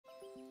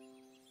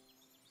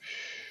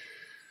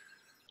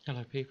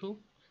Hello people,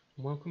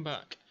 and welcome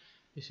back.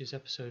 This is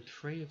episode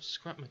 3 of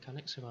Scrap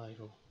Mechanic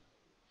Survival.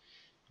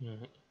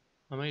 Right.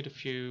 I made a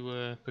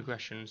few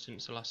progressions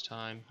since the last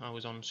time I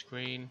was on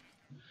screen.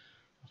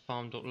 I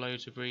farmed up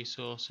loads of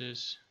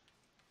resources.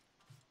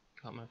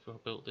 Can't remember if I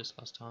built this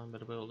last time,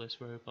 but I built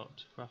this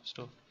robot craft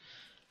stuff.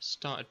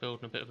 Started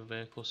building a bit of a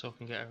vehicle so I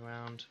can get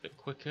around a bit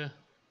quicker.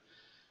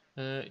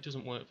 It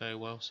doesn't work very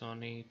well, so I'm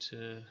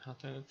thinking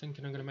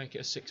I'm going to make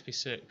it a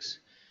 6x6,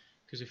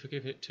 because if I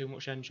give it too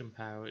much engine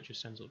power it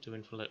just ends up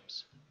doing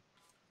flips.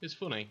 It's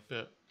funny,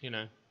 but you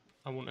know,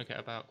 I want to get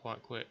about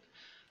quite quick,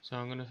 so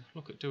I'm going to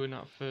look at doing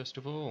that first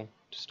of all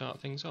to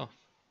start things off.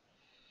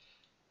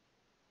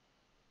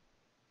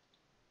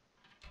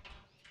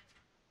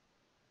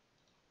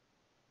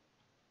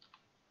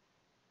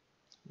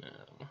 Now,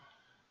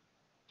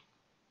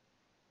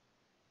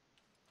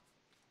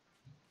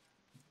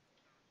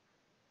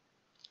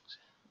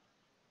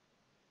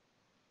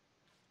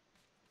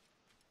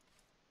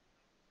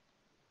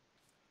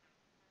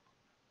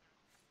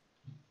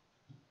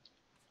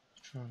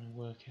 trying to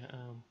work out how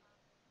I'm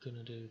going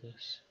to do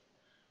this.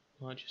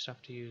 Might just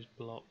have to use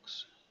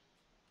blocks.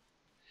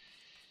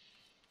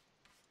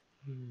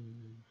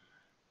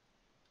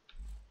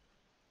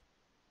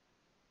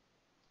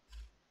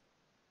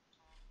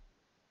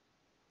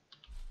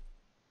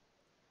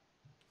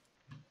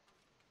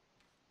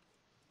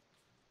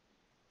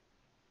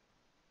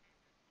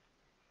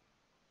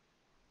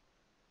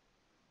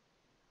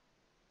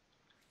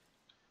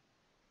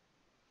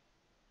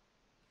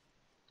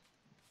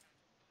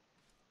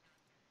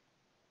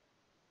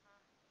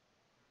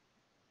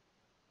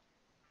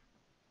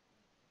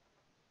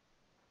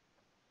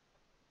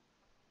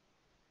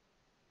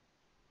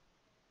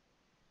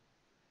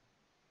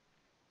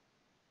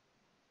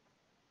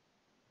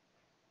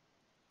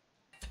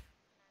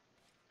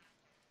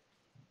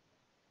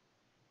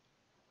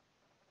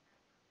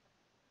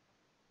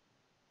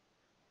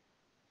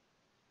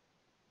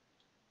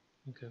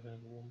 I'll go over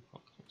one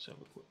block. Let's have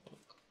a quick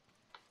look.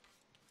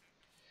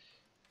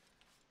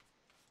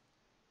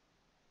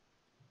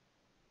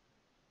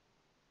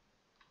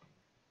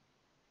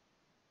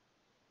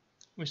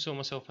 Let me sort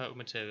myself out with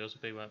materials.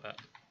 I'll be right back.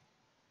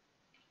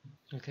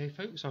 Okay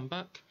folks, I'm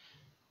back.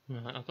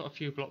 Right, I've got a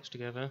few blocks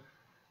together.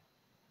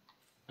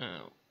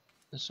 Now,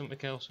 there's something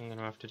else I'm going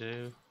to have to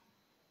do.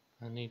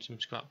 I need some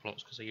scrap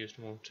blocks because I used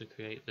them all to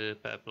create the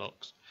better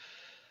blocks.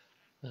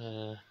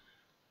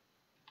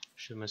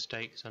 Which is a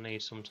mistake because I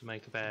need some to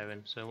make a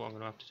bearing. So what I'm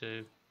going to have to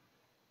do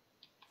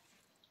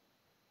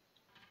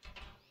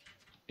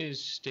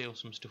is steal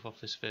some stuff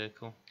off this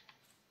vehicle.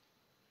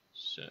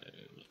 So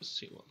let's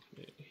see what I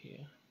can do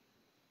here.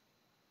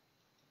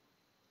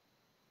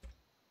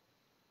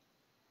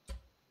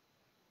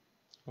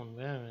 One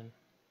bearing.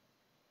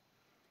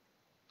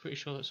 Pretty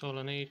sure that's all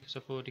I need because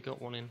I've already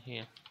got one in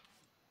here.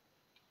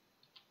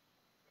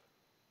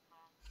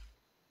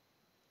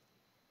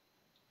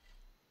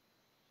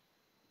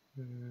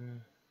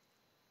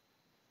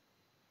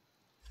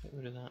 Get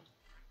rid of that.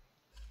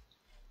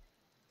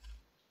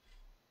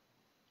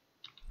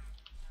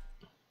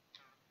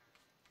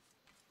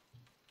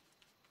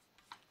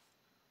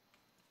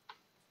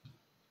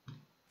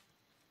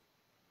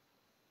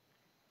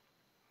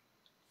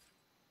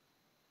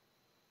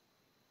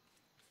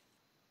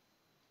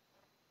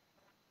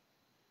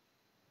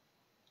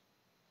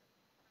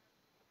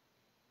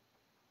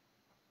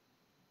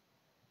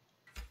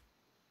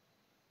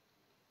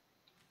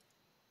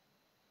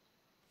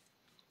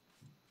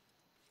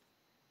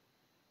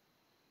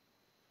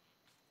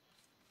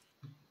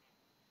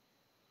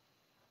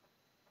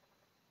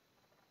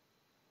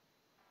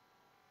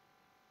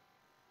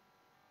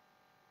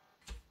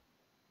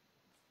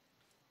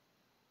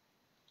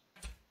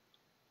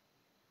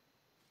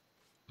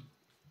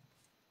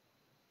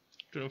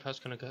 Don't know if that's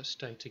going to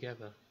stay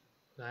together.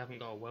 I haven't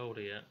got a welder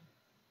yet.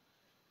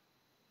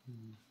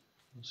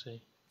 We'll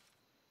see.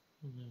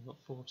 I've got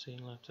 14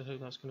 left. I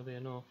hope that's going to be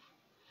enough.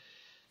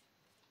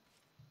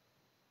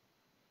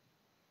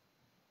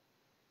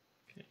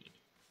 Okay.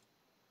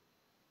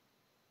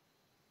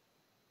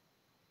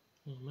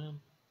 Oh man.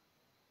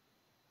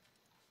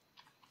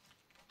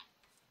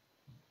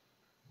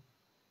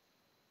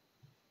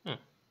 Huh.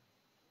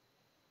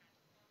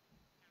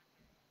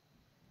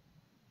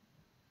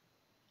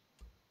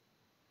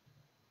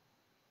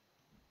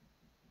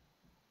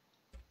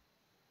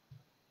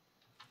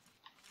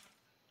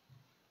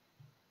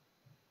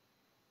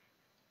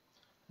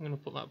 I'm going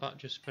to put that back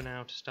just for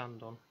now to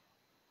stand on.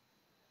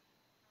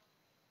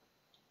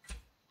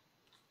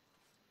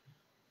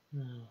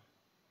 Now.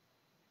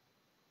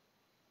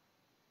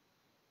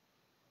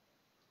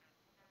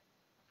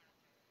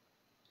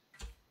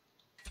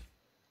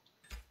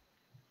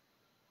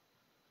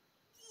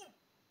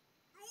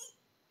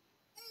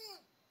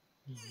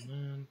 Oh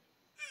man.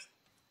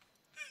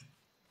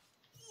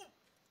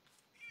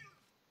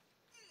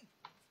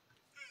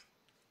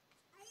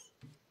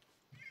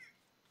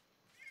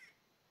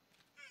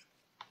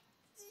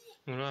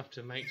 I'm gonna have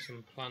to make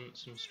some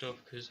plants and stuff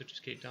because I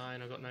just keep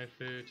dying. I've got no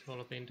food. All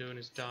I've been doing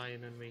is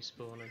dying and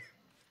respawning.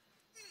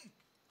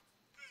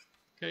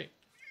 Okay,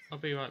 I'll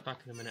be right back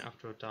in a minute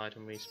after I've died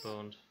and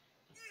respawned.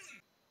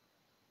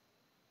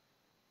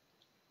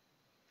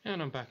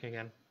 And I'm back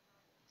again.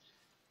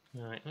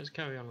 Alright, let's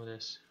carry on with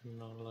this,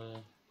 and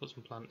I'll put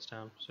some plants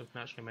down so we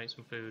can actually make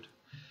some food.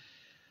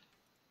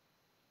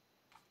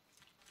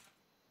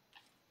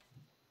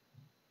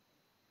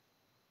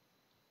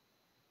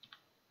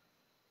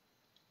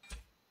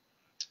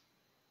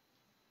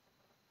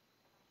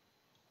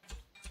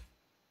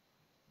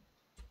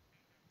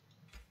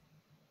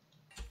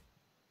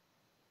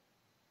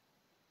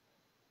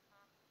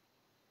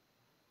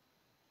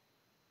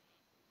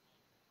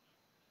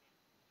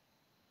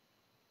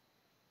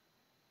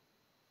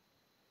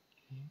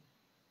 Okay.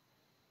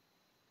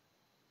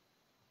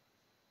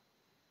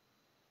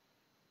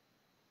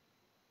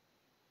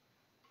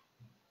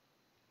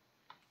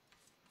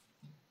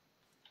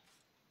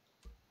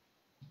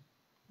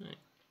 Right.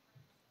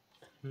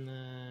 And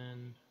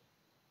then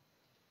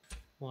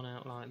one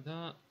out like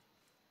that,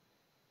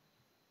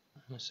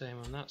 and the same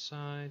on that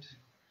side.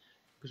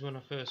 Because when I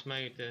first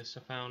made this,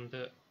 I found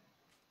that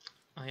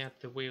I had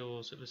the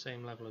wheels at the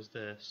same level as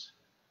this,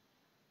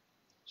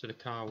 so the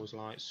car was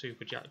like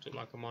super jacked up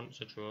like a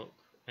monster truck,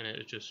 and it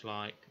was just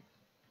like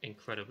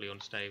incredibly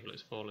unstable.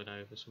 It's falling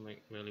over something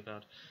really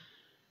bad.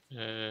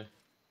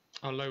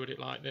 I lowered it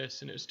like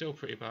this, and it was still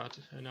pretty bad,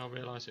 and I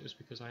realised it was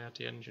because I had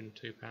the engine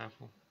too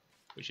powerful,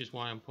 which is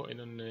why I'm putting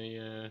on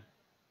the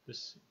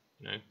this,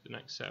 the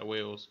next set of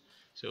wheels,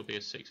 so it'll be a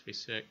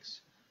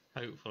 6v6.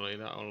 Hopefully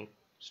that'll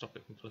stop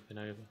it from flipping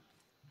over.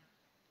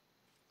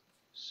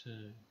 So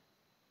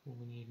what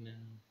we need now,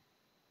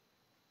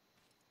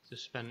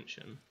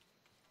 suspension.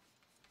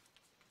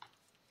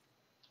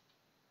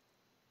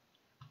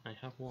 I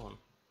have one.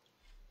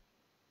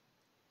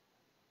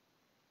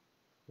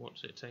 What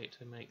does it take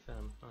to make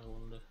them, I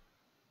wonder?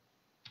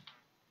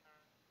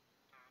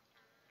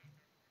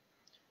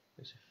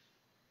 Is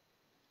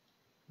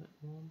that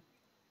one?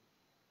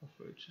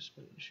 Off-road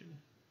suspension.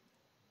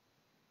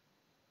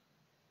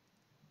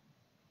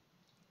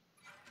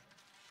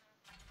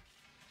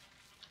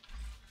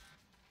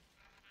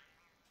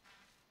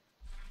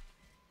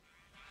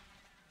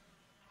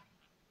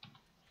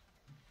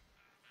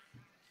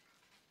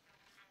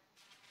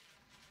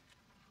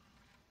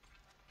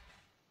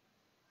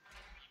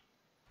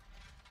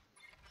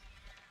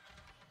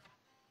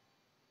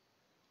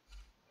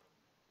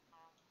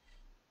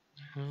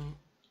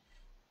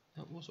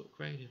 That was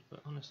upgraded,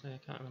 but honestly I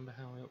can't remember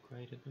how I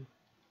upgraded them.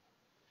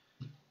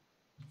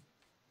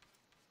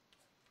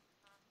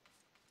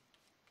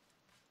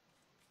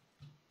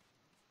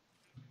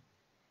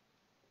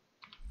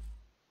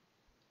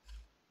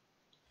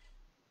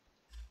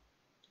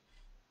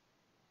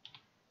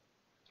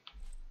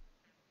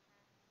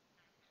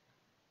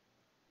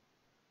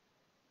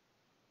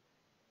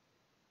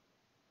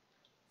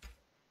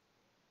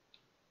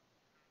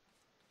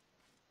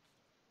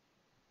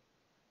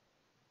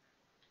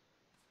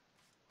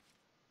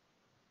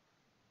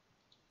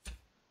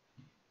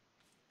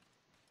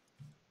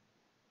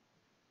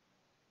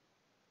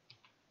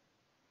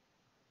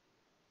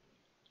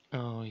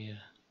 Oh yeah,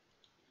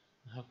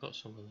 I have got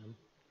some of them.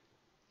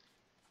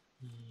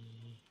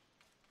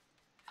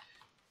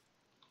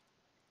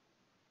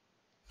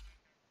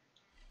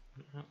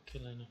 Not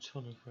killing a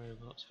ton of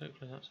robots,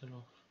 hopefully that's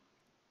enough.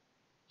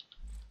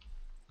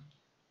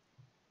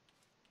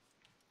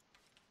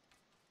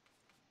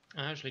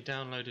 I actually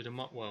downloaded a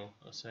mod, well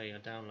I say I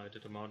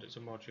downloaded a mod, it's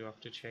a mod you have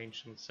to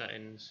change some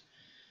settings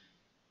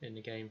in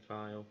the game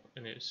file,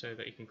 and it's so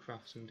that you can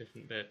craft some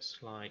different bits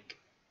like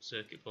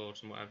circuit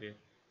boards and what have you.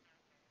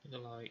 They're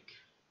like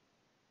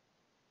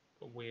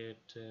a weird,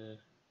 the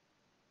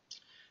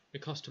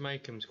cost to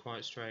make them is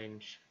quite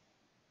strange,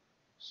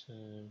 so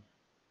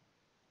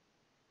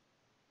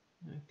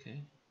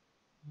okay.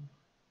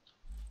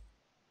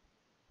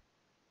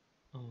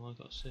 Oh, I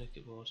got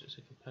circuit boards, it's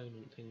a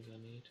component thing I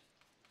need.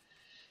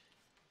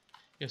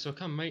 Yeah, so I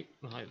can make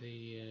like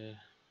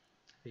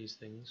these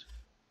things,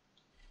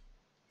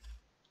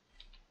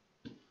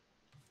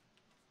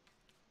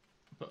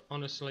 but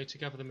honestly to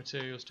gather the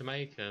materials to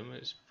make them,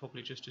 it's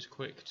probably just as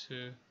quick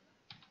to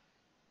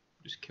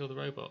just kill the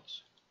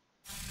robots.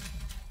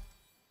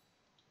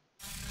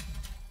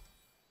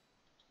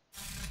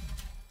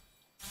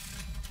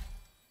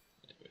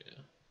 There we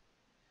are.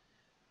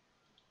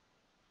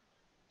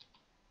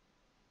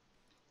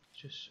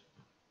 Just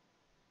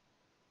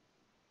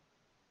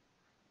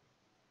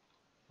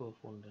fourth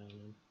one down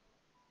then.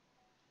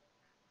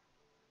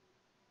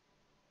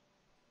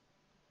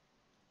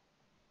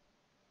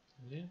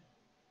 Yeah,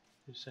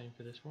 do the same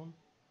for this one.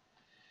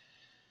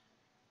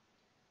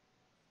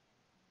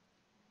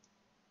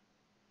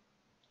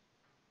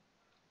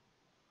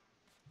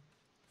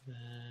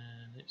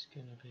 Then it's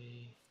gonna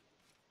be.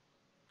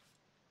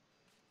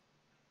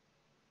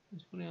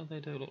 It's funny how they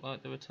don't look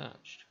like they're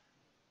attached.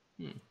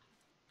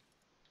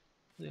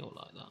 They all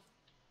like that.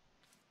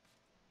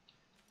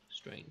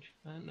 Strange.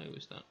 I hadn't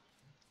noticed that.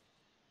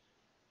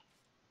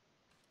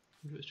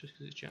 Maybe it's just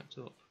because it's jacked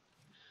up.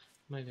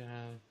 Maybe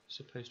I'm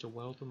supposed to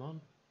weld them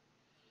on.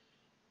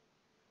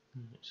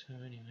 So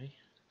anyway,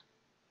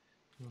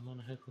 Oh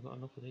man, I hope I've got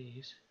enough of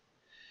these.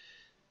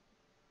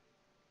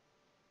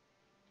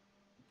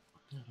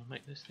 How do I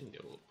make this thing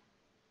go up?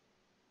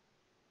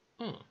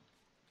 Oh.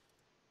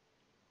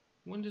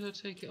 When did I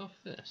take it off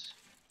this?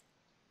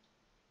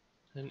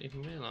 I didn't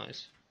even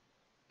realise.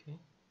 Okay.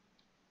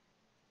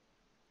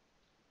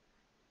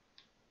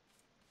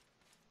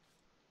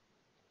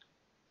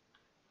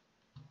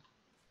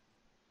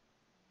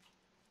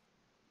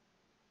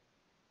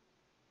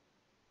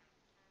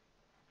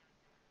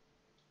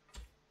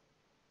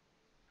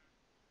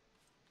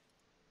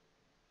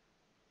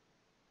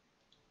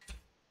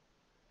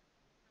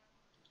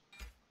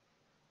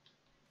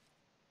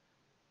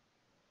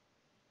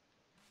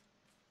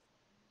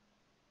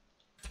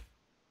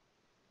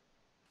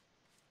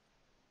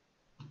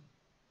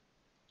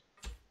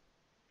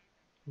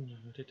 No,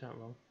 I did that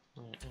wrong.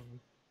 Right,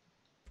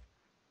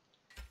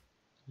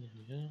 there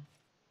we go.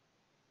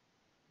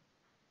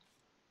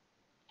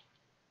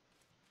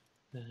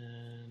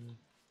 Then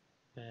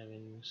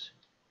bearings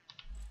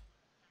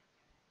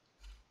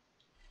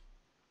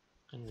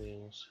and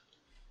wheels.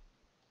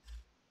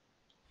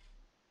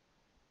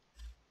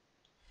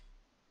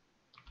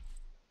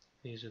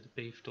 These are the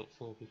beefed up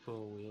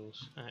 4x4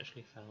 wheels I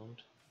actually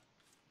found.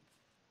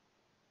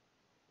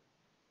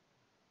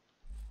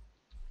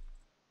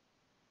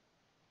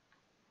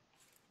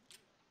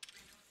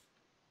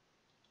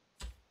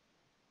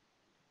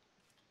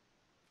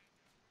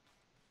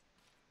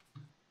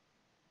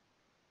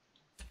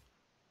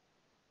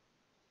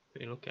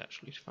 Pretty lucky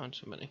actually to find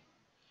so many.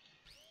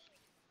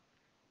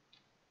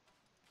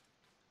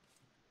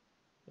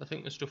 I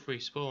think the stuff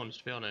respawns,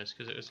 to be honest,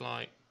 because it was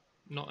like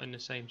not in the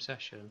same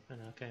session,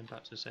 and I came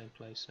back to the same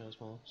place and there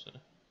was more, so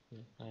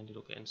yeah, I ended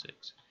up getting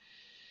 6.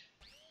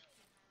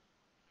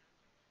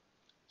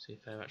 See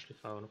if they're actually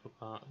far enough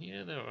apart.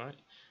 Yeah, they're alright.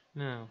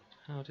 Now,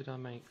 how did I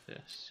make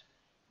this?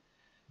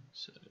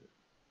 So,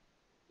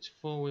 it's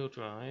 4-wheel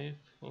drive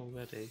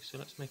already, so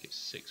let's make it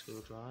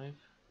 6-wheel drive.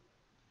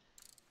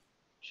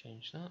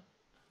 Change that.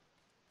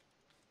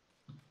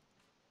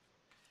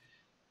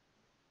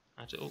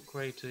 I had to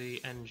upgrade the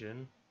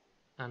engine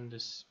and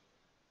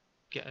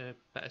get a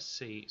better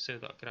seat so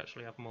that I could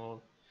actually have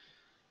more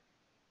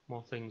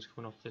things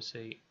coming off the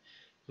seat.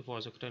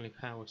 Otherwise I could only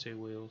power 2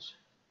 wheels.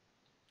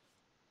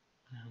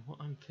 Now what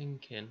I'm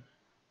thinking,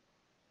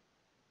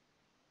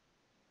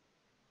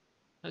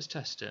 let's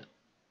test it.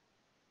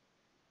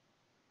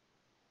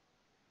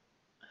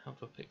 How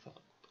do I pick that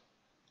up?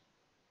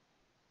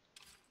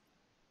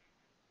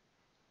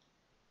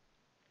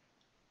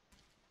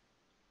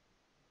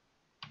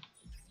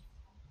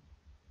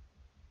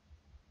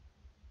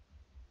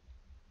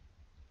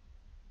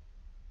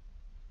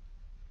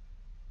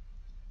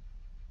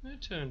 It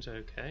turns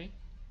okay.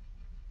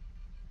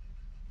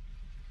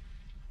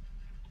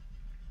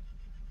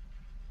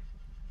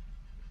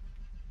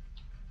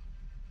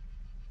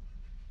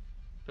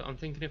 But I'm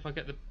thinking if I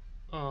get the...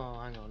 Oh,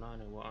 hang on, I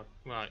know what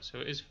I... Right, so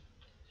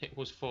it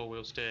was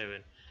 4-wheel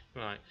steering.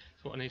 Right,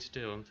 so what I need to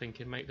do, I'm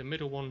thinking make the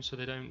middle ones so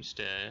they don't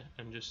steer,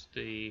 and just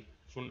the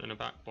front and the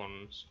back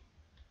ones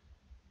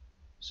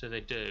so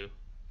they do.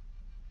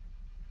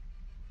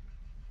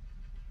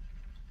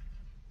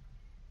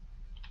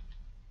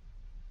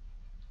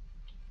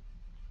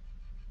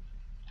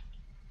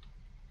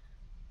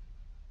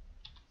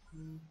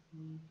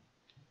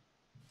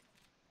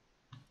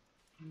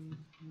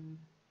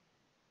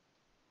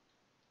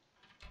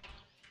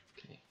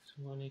 Okay,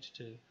 so what I need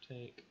to do,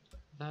 take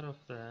that off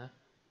there,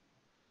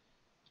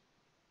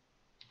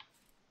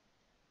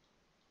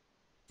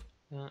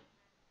 that,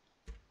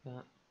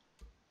 that,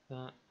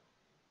 that.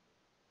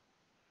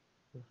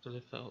 I have to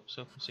lift that up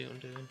so I can see what I'm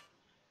doing.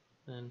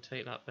 Then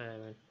take that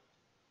bearing.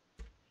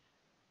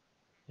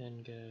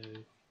 Then go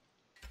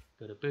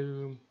bada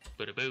boom,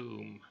 bada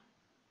boom.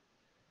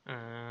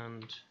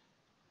 And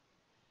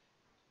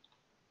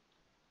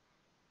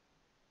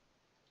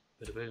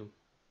bada boom.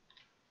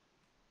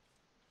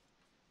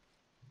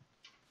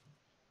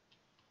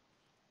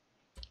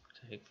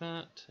 Take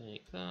that,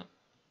 take that,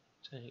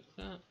 take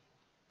that.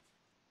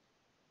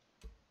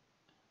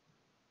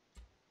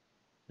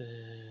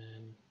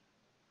 Then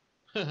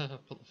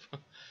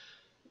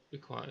be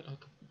quite. I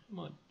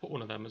might put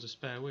one of them as a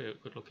spare wheel.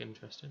 It could look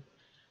interesting.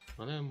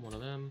 One of them, one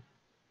of them,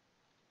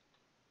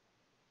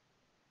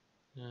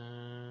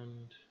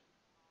 and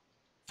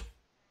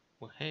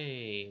well,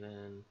 hey,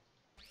 then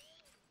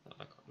that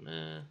back on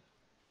there.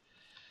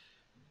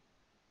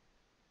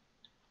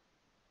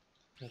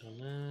 That on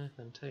there.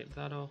 Then take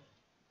that off,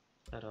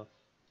 that off,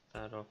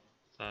 that off,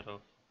 that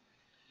off.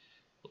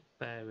 Put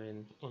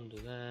bearing under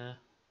there.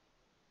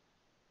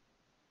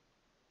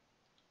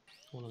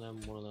 One of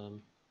them, one of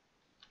them.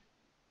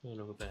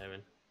 Another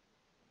bearing.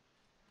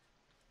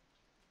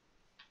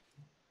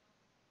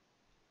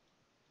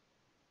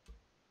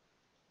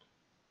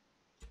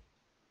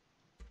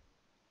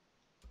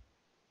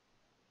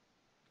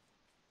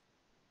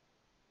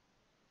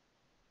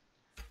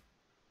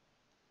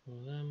 One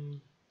of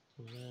them,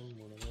 one of them,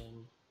 one of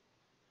them.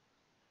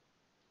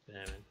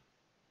 Bearing.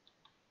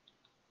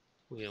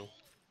 Wheel.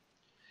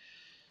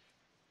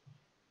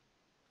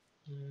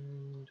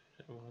 And I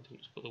don't know why I didn't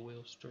just put the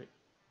wheel strip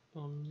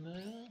on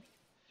there.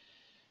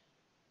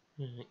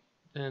 Right.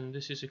 Then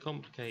this is a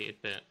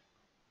complicated bit.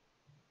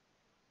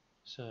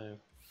 So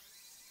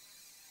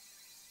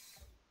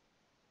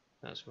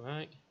that's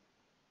right.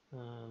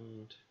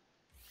 And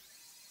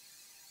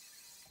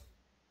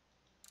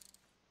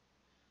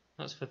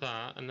that's for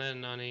that, and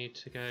then I need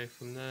to go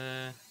from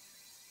there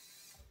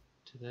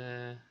to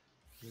there,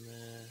 from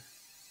there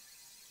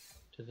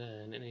to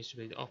there, and it needs to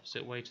be the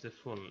opposite way to the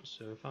front.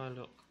 So if I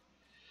look,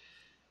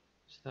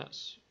 so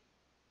that's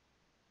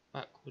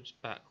backwards,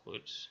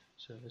 backwards,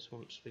 so this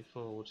wants to be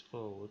forwards,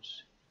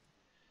 forwards.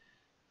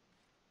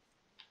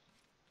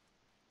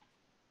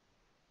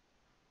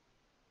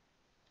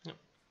 Yep.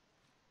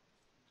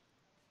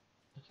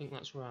 I think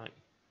that's right.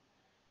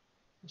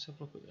 Let's have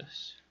a look at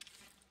this.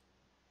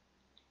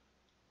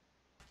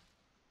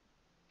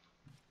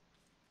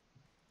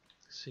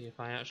 See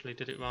if I actually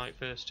did it right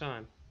first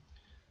time.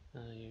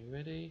 Are you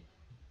ready?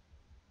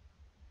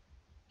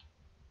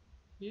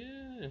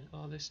 Yeah.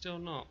 Oh, they still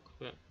knock,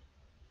 but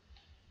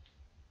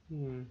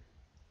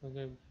I'll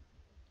go.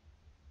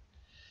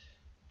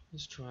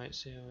 Let's try it.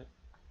 See how it.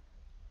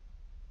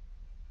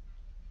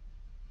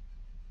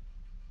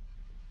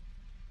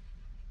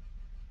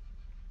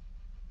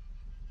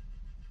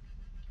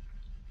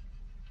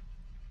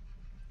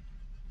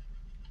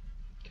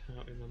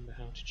 Can't remember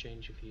how to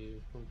change a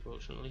view,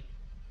 unfortunately.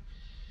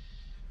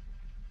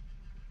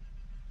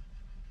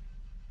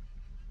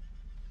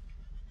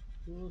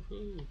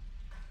 Woohoo!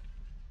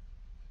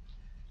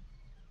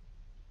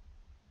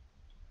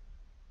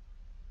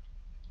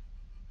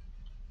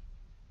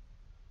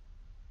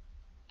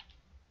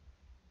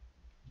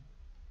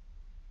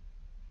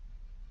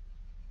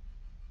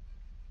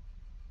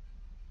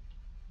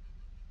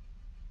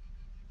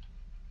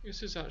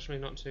 This is actually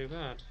not too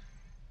bad.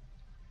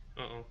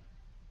 Uh oh.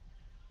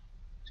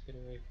 Let's get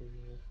away from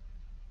there.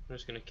 I'm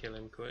just going to kill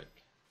him quick.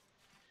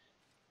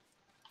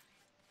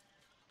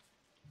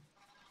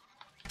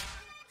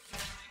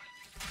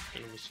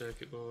 Another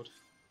circuit board.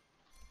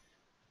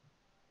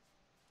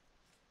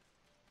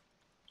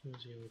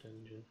 Where's the old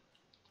engine?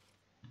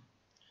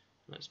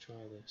 Let's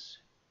try this.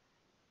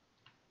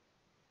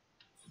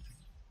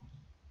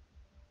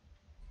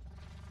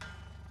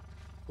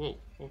 Whoa,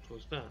 what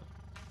was that?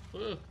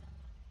 Whoa.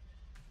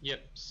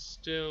 Yep,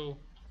 still.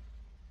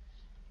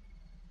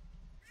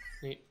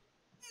 Neat.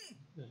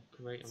 Oh,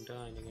 great, I'm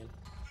dying again.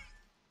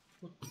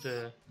 What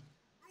the?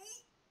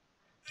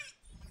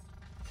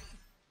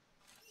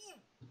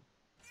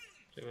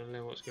 Don't really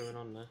know what's going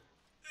on there.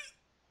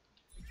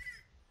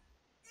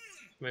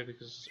 Maybe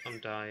because I'm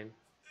dying.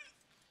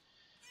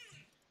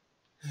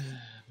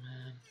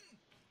 Man.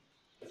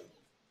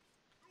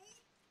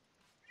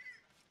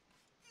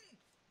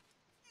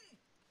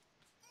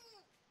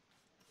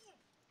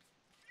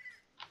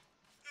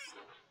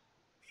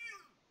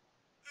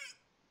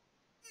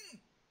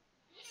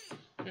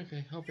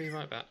 Okay, I'll be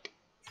right back.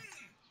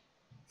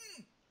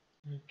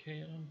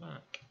 Okay, I'm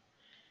back.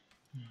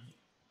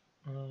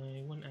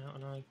 I went out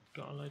and I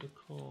got a load of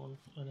corn,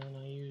 and then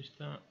I used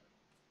that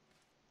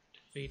to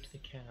feed the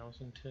cows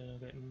until I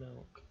get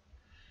milk.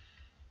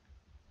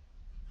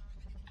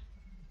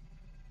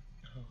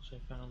 I also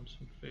found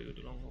some food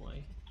along the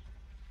way.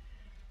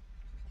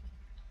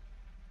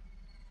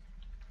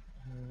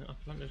 I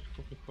planted a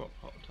couple of crop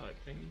pot type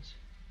things.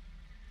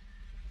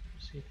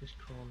 Let's see if this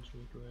corn's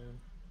regrown.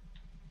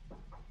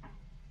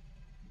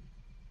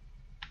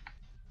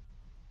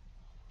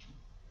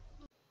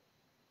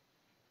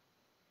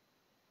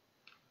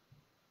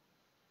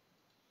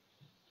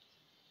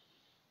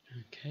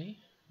 Okay,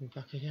 we're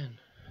back again.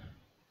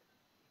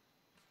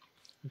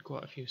 Had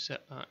quite a few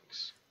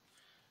setbacks.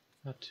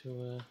 Had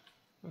to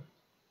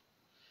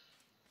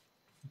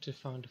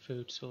find a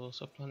food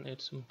source. I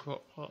planted some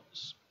crop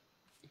pots.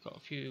 Got a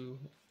few.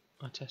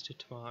 I tested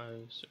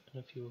tomatoes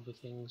and a few other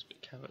things,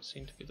 but carrots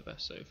seem to be the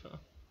best so far.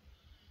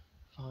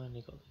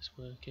 Finally got this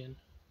working.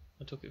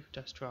 I took it for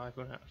a test drive,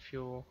 ran out of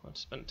fuel. I'd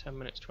spent 10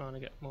 minutes trying to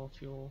get more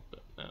fuel,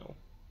 but now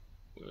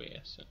we're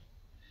here, so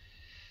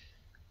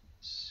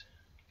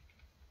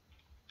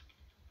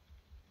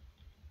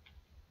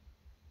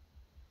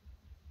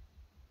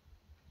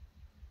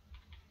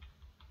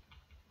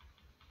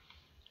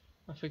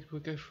I figured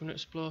we'd go for an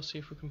explore, see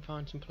if we can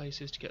find some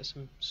places to get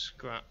some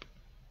scrap.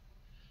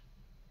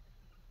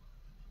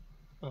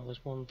 Oh,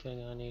 there's one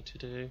thing I need to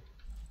do.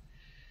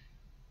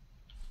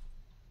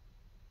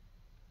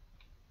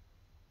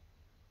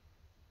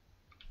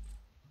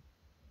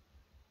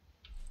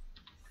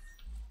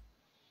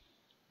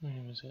 Where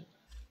was it?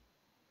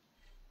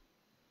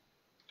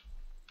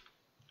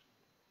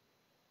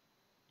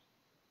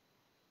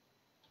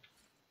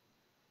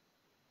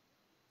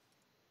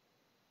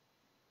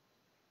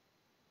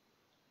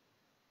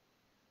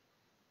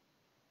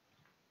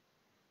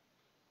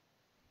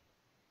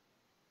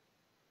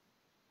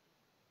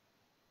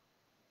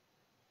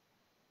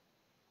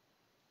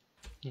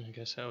 I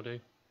guess that'll do.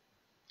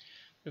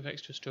 With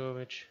extra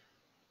storage.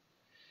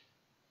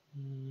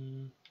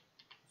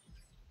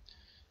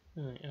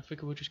 Right, I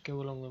figure we'll just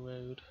go along the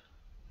road.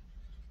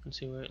 and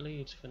see where it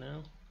leads for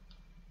now.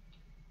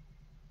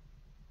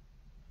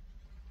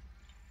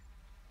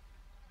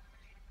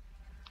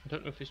 I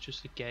don't know if it's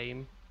just the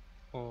game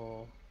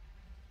or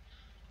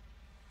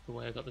the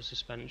way I got the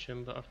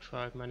suspension, but I've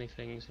tried many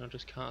things and I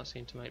just can't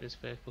seem to make this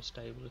vehicle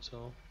stable at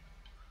all.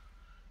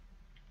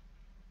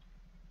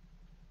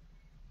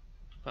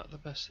 But the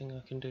best thing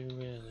I can do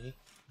really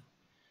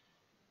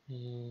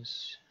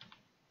is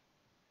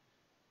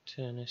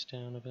turn this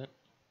down a bit.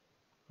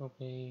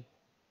 Probably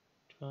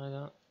try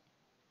that.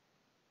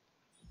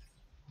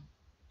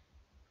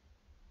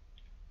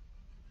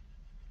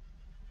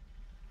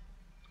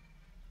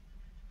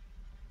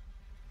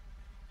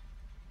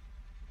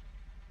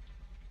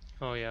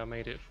 Oh yeah, I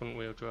made it front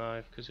wheel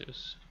drive because it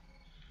was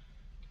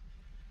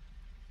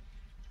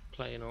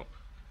playing up,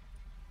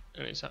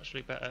 and it's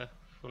actually better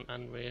front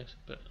and rear,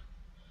 but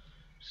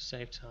to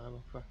save time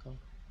I'll crack on.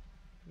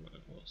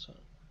 Right, what's that?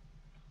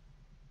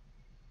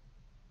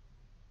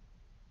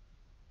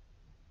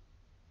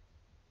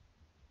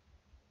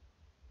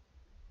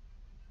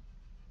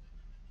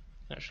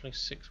 Actually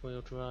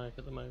 6-wheel drive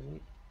at the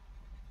moment.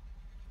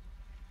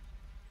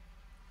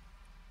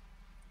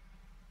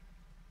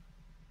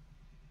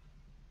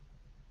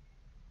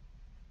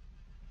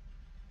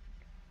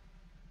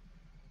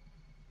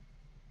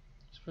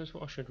 I suppose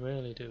what I should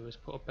really do is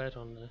put a bed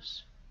on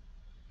this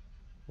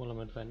while I'm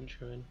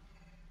adventuring,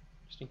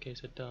 just in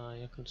case I die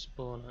I can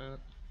spawn out.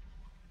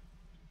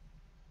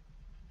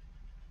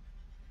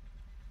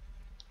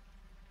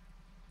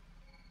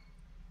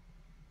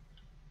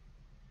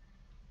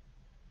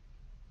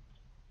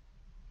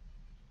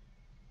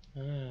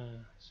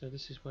 Ah, so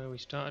this is where we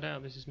started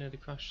out, this is near the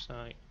crash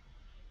site.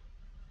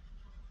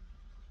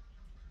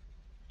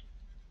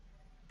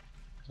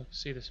 I can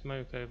see the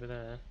smoke over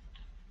there.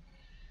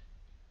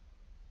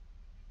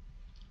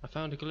 I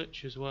found a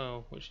glitch as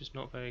well, which is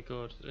not very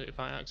good.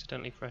 If I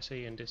accidentally press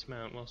E and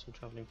dismount whilst I'm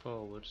travelling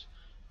forwards,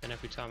 then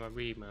every time I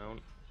remount,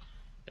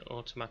 it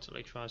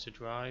automatically tries to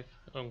drive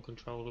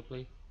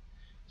uncontrollably.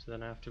 So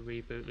then I have to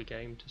reboot the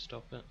game to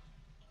stop it.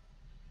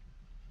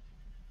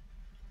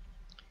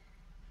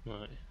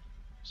 Right,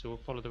 so we'll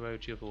follow the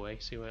road the other way,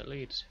 see where it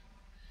leads.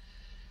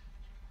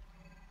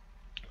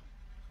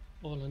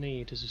 All I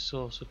need is a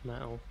source of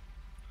metal,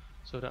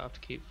 so I don't have to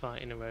keep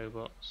fighting the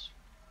robots.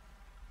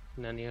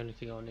 And then the only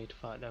thing I'll need to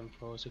fight them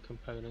for is the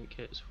component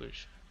kits,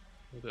 which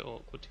are a bit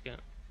awkward to get.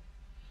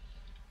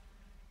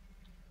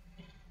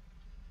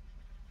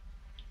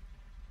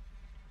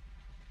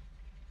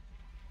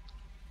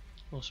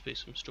 Must be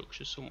some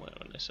structure somewhere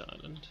on this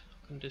island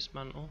I can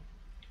dismantle.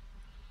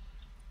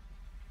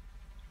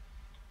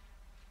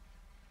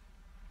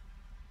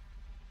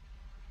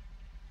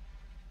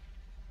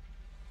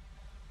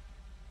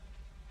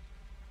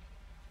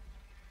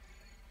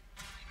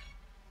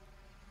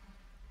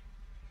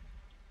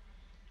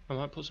 I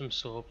might put some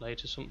saw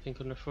blades or something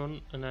on the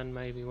front, and then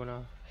maybe when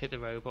I hit the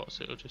robots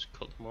it'll just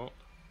cut them up.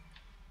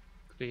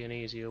 Could be an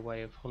easier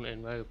way of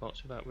hunting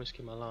robots without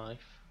risking my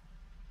life.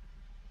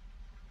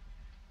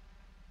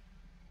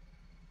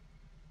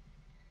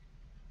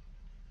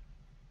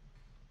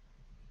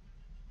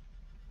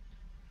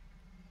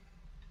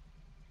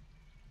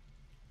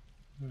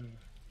 I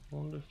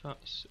wonder if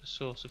that's a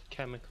source of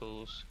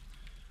chemicals.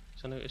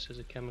 So I notice there's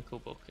a chemical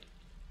bucket.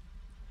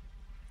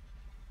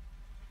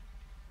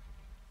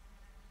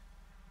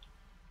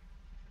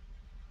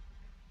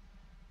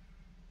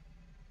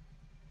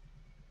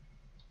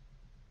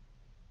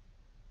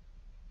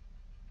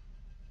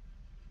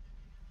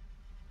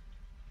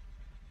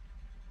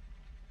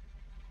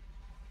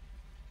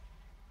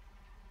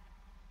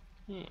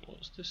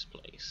 What's this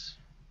place?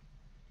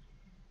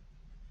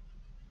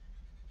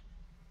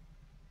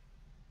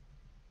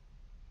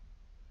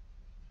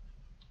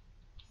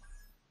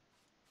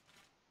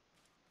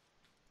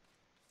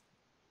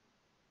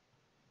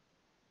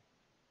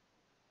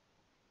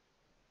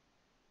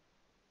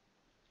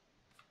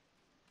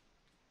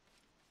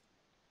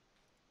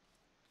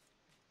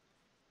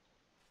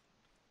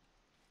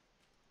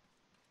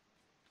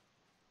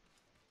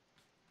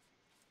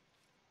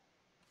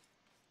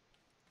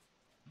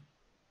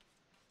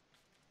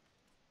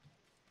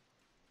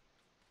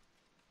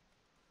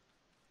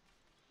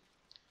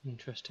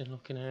 Interesting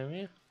looking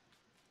area.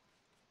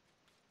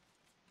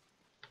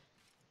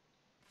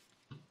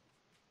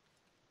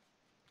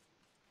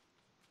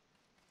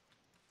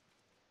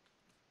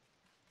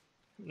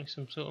 Probably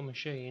some sort of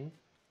machine.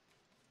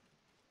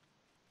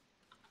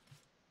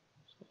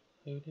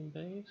 Loading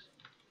bays.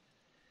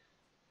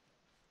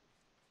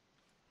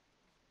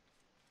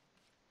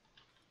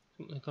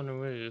 Something on a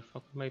roof. I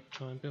could maybe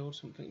try and build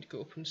something to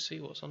go up and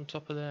see what's on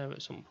top of there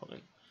at some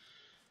point.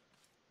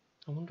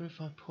 I wonder if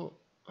I put...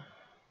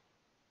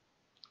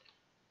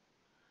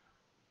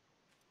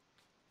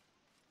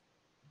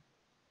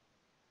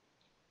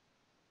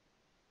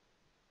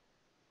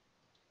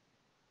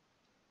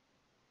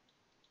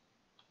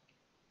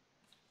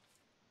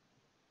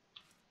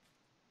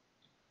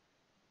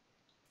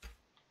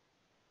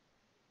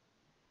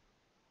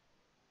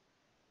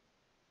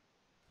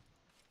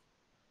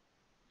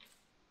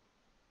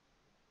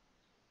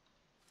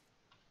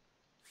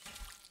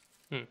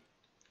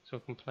 So I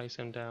can place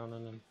them down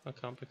and then I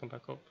can't pick them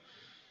back up.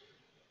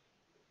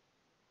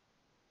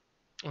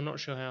 I'm not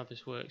sure how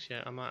this works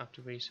yet. I might have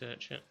to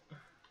research it.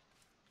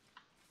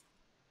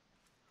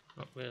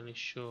 Not really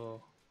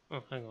sure.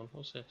 Oh, hang on.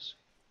 What's this?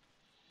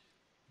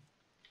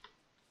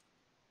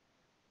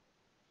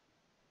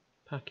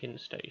 Packing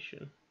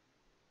station.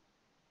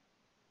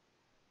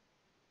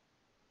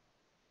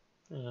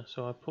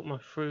 So I put my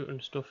fruit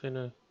and stuff in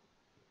a...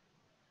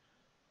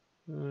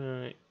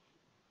 Right.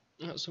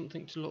 That's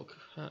something to look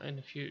at in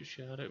the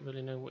future. I don't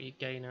really know what you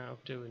gain out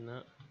of doing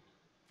that.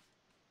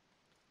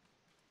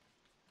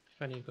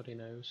 If anybody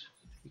knows,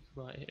 you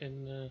can write it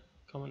in the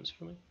comments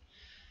for me.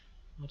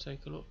 I'll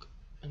take a look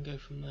and go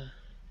from there.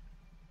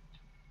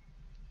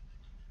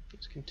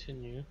 Let's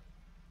continue.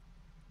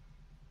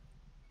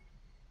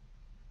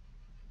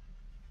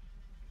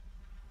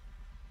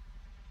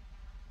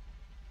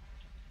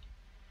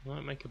 I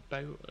might make a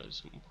boat at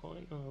some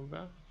point or a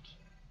raft.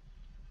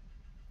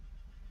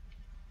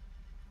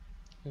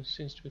 There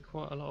seems to be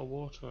quite a lot of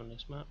water on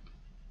this map.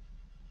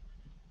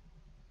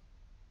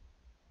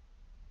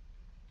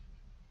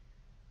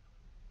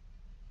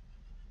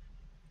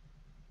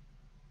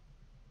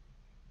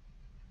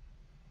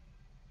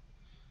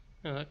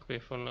 Oh, that could be a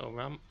fun little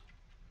ramp.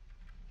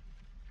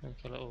 Like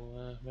a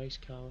little race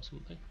car or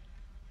something.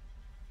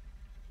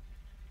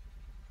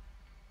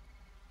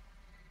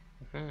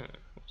 Aha,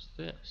 what's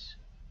this?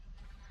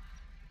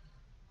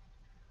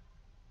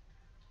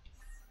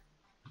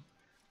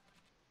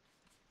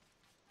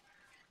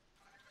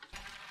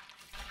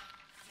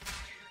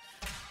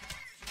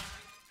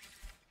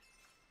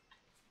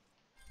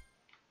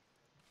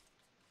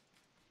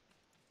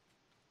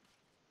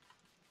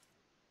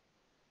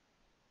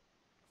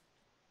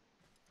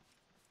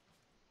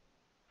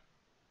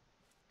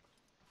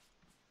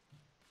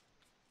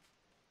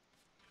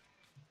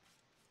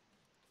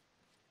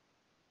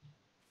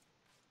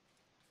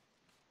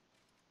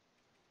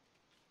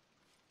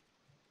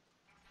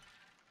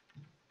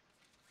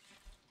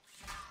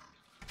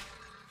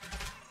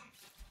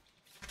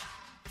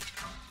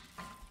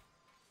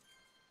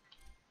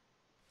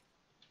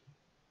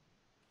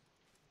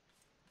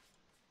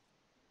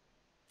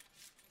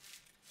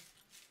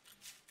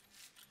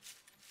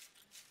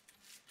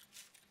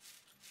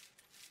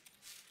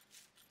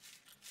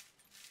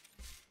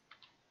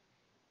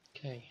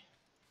 Okay.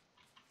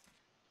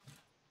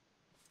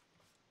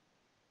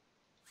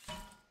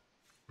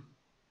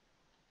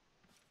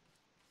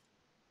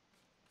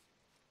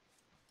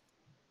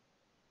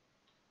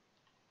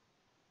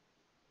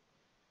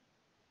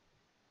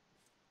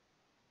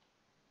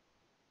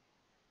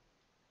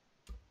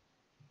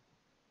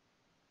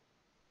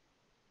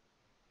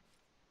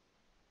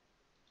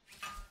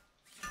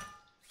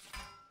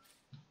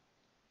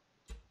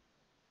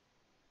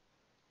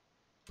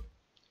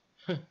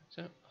 Is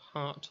that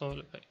heart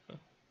toilet paper?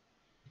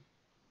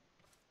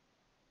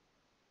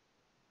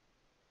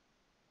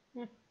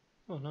 Yeah.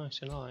 Oh, nice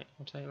and light.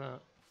 I'll take that.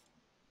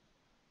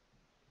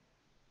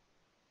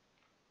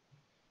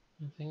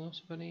 Anything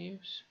else of any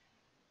use?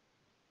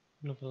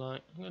 Another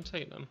light. I'm going to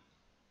take them.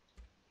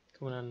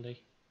 Come on,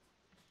 Andy.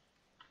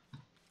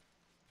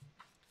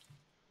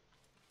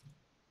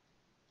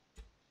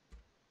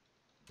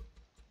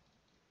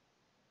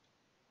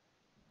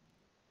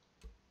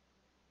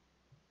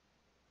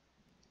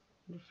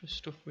 I wonder if this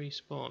stuff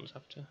respawns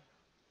after.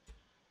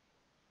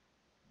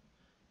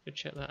 Could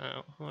check that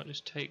out. I might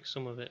just take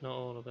some of it, not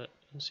all of it,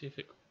 and see if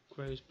it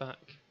grows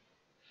back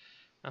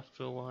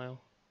after a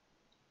while.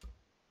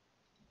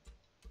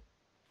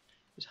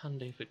 It's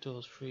handy if it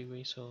does, free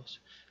resource.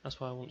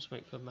 That's why I want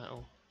something for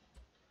metal.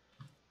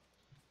 I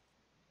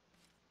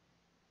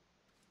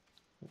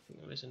don't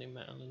think there is any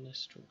metal in this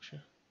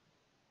structure.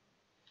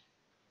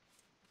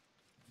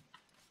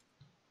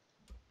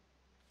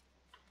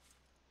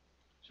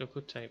 So I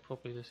could take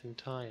probably this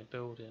entire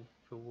building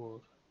for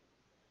wood.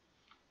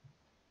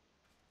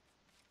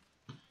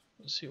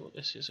 Let's see what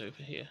this is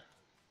over here.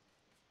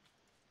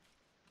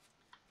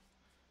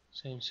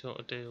 Same sort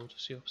of deal,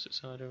 just the opposite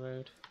side of the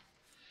road.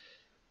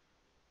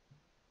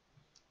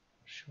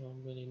 Not sure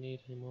I really need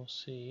any more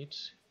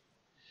seeds.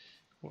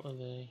 What are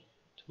they?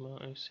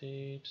 Tomato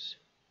seeds.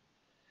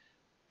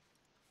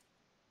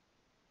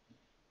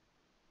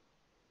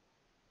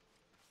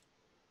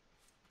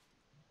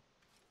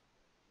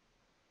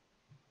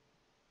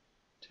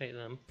 Take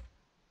them.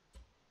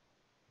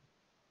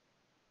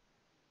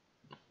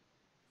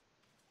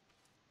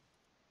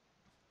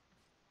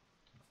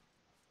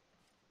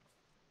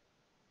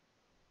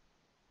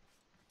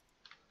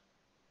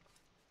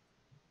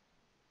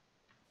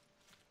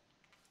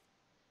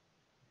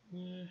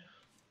 Yeah.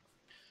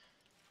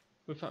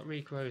 If that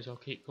regrows, I'll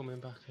keep coming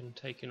back and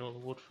taking all the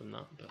wood from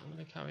that, but I'm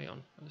going to carry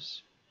on.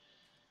 Let's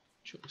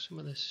chuck some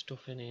of this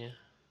stuff in here.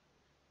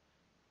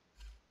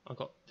 I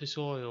got this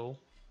oil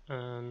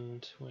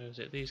and, where is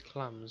it, these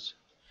clams.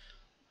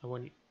 I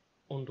went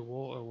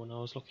underwater when I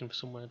was looking for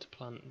somewhere to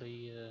plant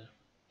the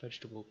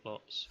vegetable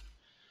plots,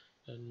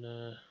 and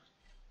there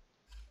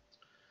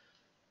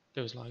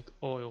was like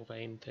oil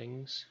vein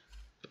things,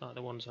 like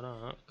the ones on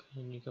Ark,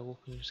 and you go up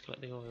and you just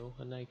collect the oil,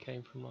 and they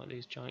came from like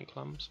these giant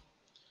clams.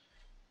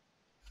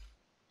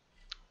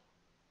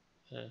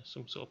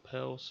 Some sort of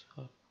pearls.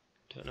 I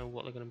don't know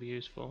what they're going to be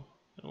used for.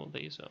 I don't know what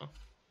these are.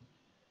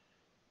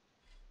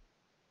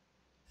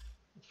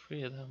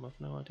 3 of them, I've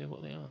no idea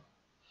what they are.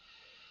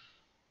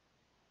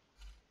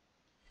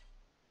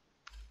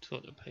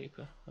 Toilet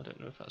paper, I don't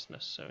know if that's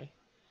necessary.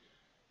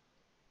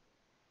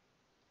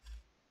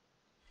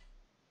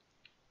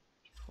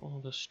 Put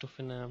all the stuff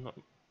in there,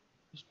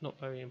 it's not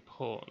very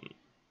important,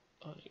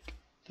 like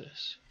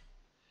this.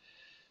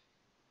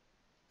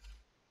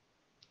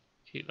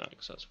 Keep that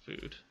because that's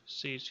food.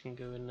 Seeds can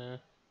go in there.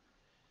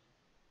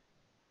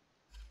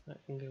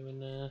 That can go in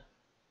there.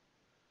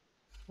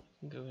 That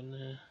can go in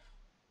there.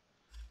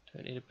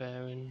 Don't need the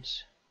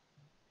bearings.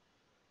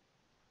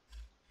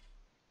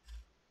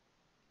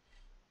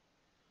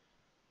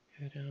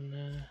 Go down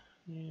there.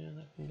 Yeah,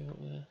 that can go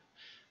up there.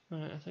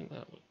 Right, I think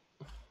that would.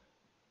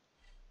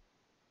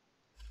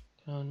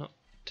 Can I not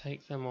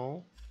take them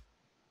all?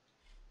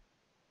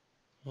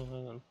 Oh,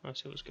 hang on. I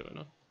see what's going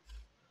on.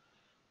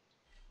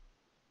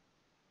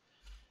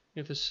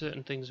 Yeah, there's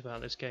certain things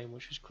about this game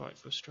which is quite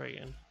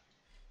frustrating.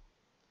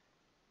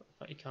 The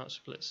fact you can't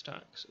split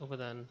stacks other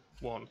than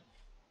one.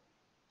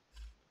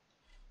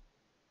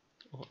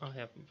 Or I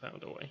haven't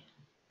found a way.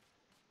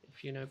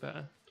 If you know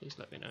better, please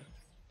let me know.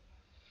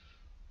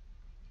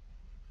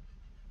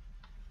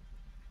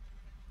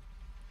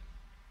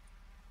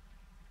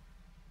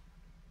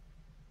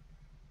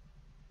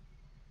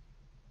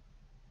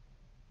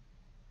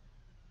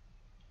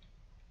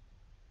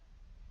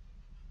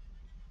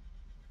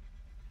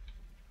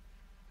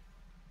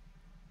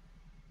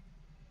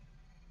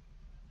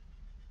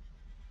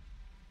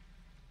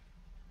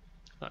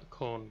 That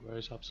corn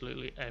grows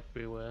absolutely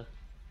everywhere.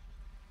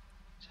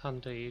 It's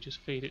handy, you just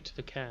feed it to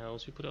the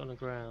cows, you put it on the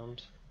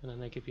ground, and then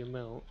they give you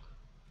milk.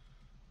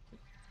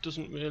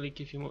 Doesn't really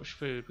give you much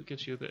food, but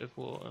gives you a bit of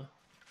water.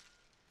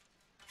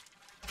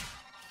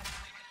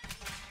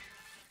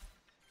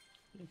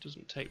 It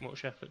doesn't take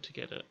much effort to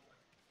get it.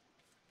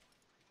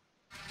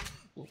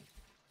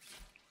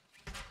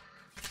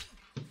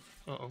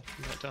 Uh-oh,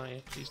 you might die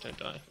here. Please don't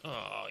die.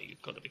 Oh,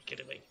 you've got to be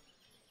kidding me.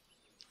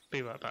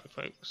 Be right back,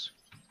 folks.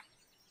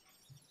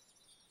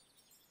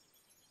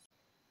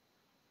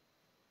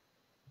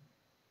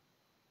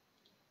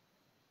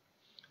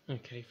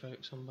 Okay,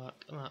 folks, I'm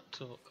back. That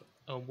took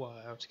a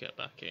while to get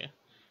back here.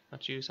 I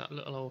had to use that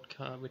little old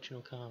car,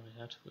 original car I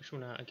had, which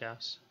ran out of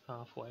gas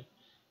halfway.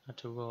 I had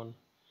to run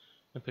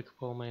and pick up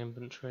all my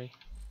inventory.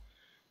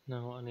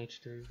 Now what I need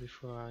to do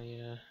before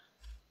I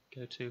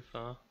go too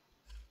far,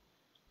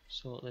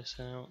 sort this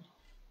out.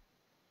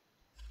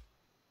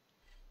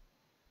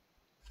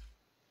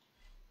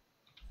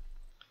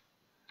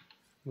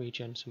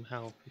 Regen some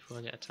health before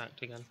I get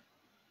attacked again.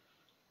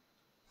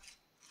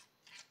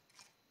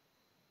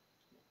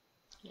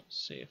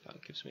 Let's see if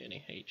that gives me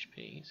any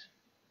HPs.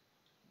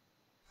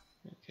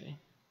 Okay.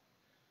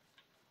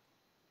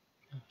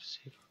 I'll have to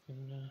see if I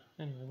can.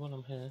 Anyway, while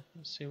I'm here,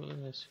 let's see what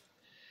there is.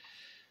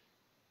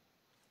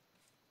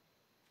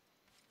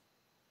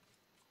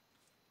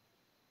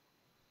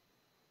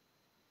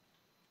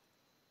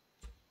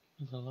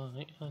 The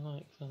light, I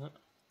like that.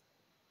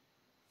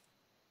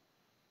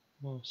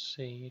 More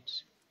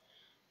seeds.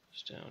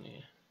 What's down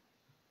here?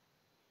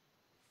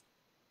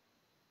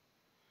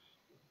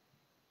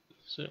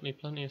 Certainly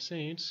plenty of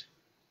seeds.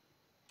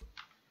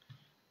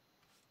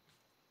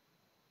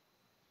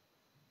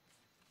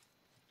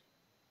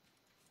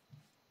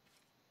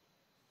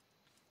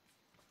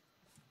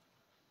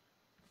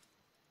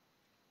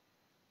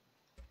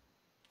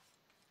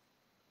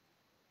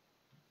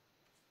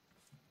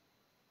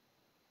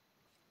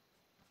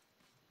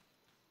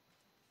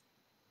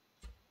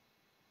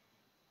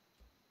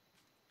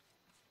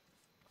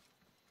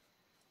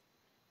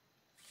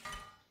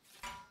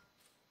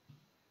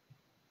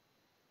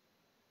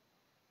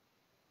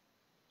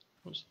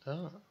 What's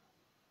that?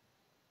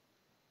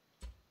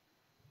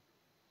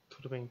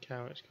 Could have been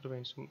carrots, could have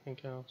been something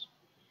else.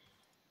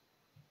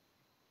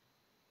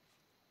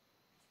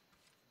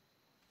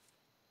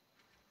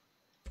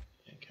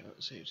 Yeah,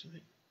 carrot seeds, I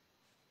think.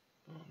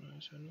 Oh no,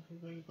 is there nothing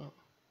big got?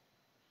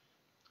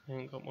 I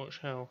ain't got much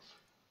health.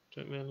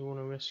 Don't really want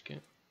to risk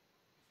it.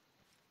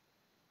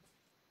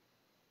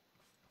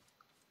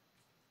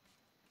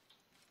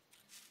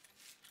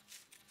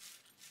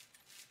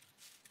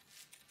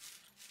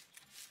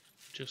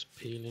 Just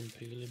peeling,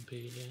 peeling,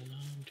 peeling.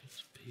 I'm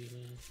just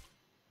peeling.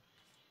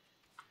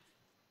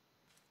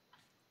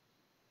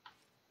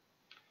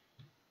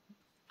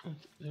 Oh,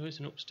 there is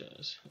an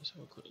upstairs. Let's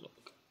have a quick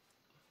look.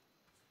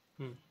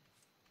 I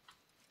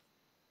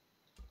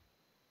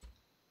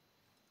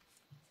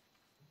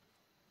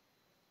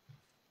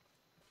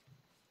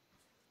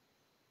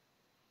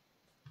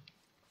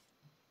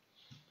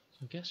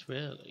guess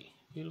really,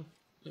 if you look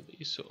at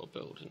these sort of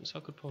buildings,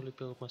 I could probably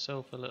build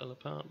myself a little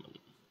apartment.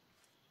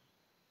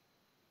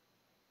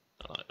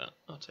 I like that,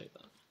 I'll take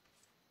that.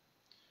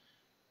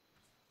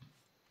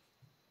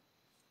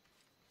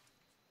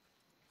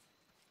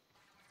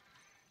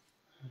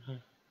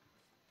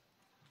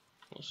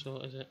 What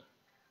sort is it?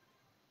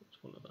 It's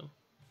one of them.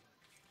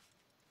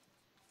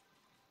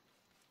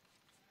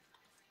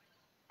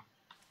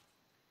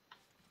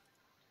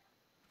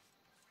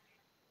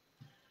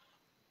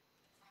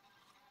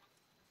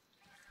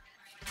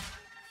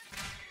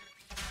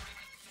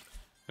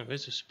 There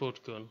is a spud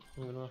gun.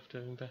 I'm going to have to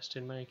invest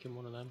in making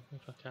one of them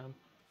if I can.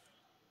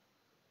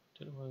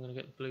 Don't know where I'm going to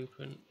get the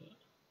blueprint,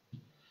 but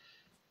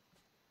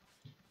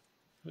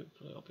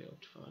hopefully I'll be able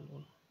to find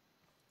one.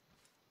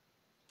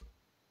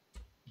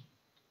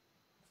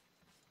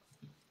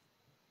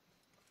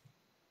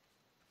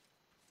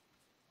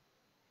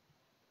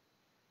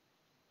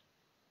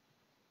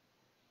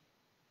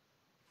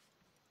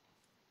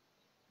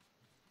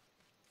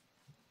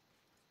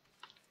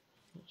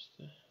 What's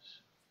this?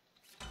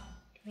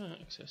 Can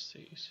I access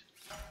these?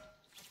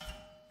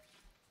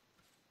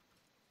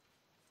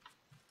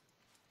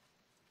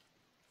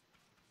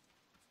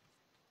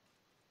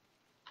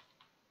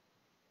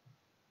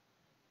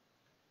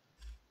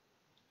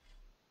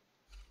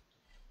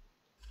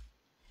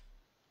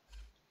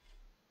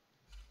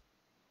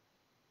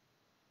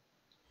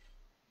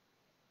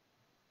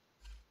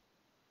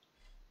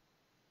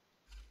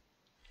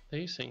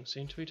 These things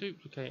seem to be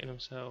duplicating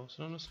themselves,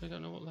 and honestly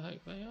don't know what the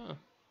heck they are.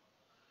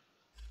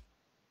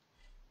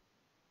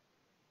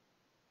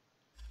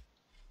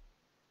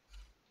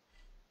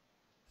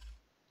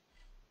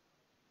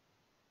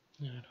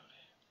 No idea.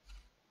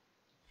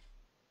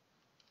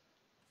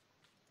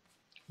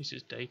 This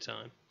is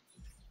daytime.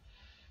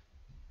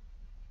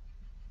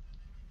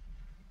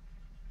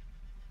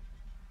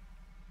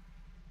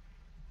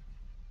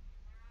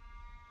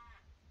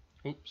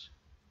 Oops.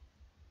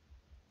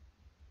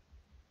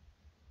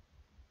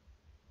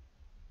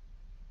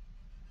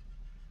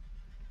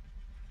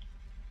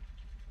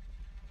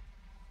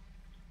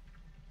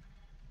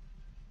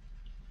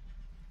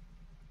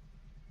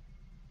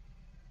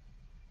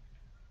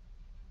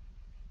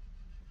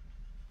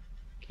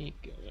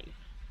 Keep going.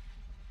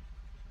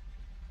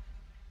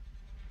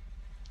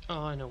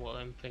 Oh, I know what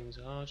them things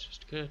are. It's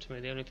just occurred to me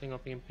the only thing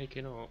I've been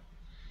picking up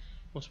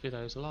must be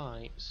those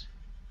lights.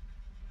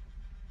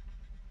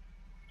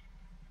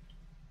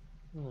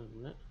 Hang on a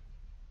minute.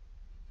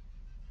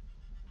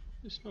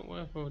 It's not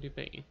where I've already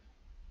been.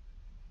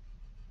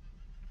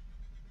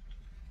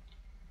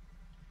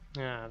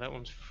 Ah, that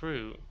one's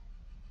fruit.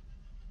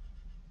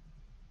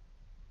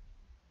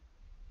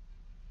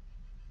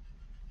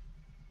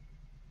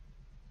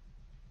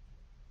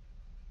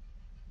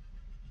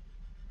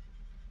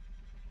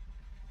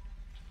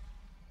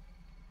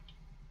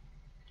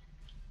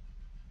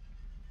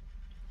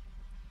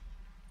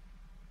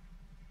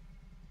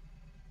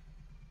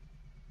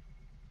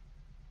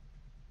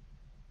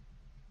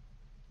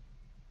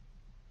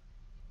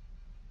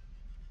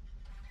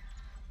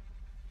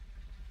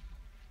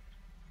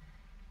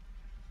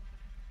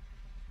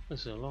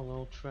 This is a long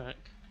old trek.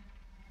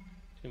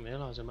 Didn't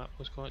realise the map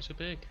was quite so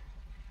big.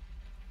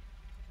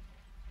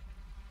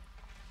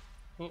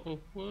 Uh-oh,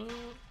 whoa.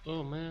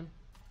 Oh man,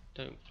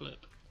 don't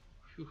flip.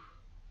 Whew.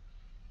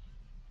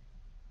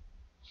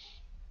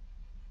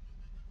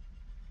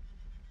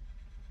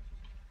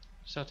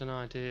 Just had an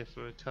idea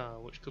for a car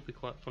which could be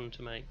quite fun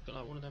to make, but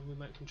like one of them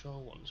remote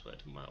control ones where it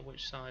doesn't matter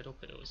which side up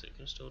it is, it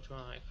can still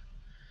drive.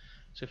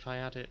 So if I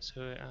had it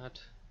so it had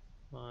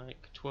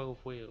like 12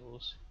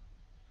 wheels,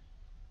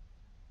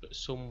 but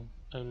some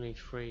only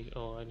 3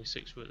 or only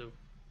 6 were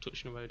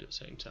touching the road at the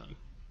same time.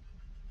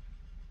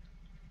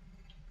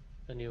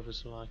 And the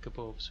others are like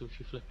above, so if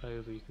you flip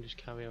over you can just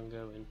carry on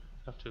going.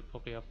 Have to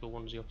probably have the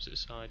ones the opposite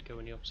side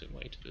going the opposite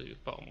way to the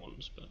bottom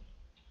ones, but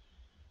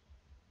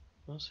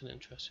that's an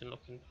interesting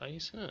looking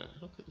place, isn't it?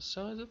 Look at the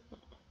size of that.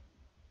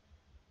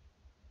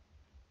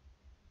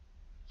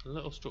 A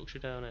little structure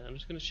down there. I'm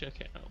just going to check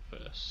it out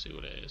first, see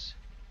what it is.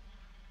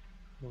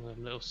 One of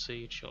them little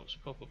seed shops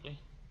probably.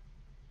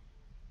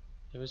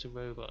 There is a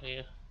robot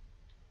here.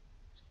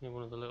 It's only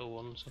one of the little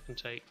ones, I can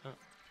take that.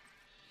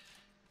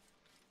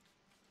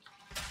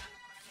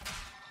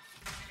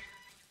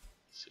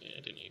 See,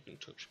 it didn't even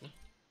touch me.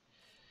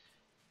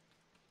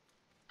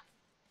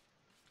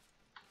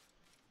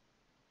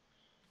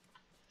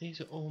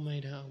 These are all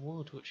made out of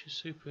wood, which is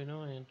super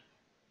annoying.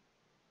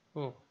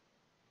 Oh,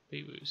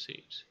 beetroot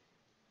seeds.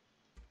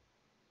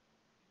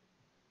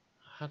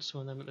 I had some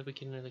of them at the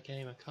beginning of the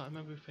game. I can't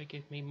remember if they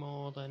gave me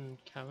more than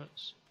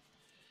carrots.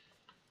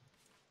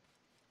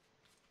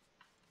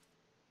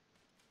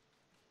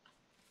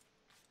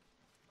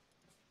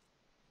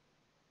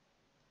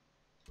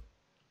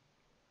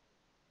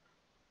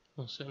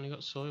 I've certainly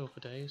got soil for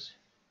days.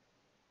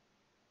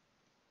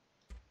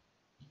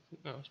 I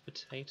think that was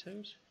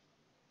potatoes.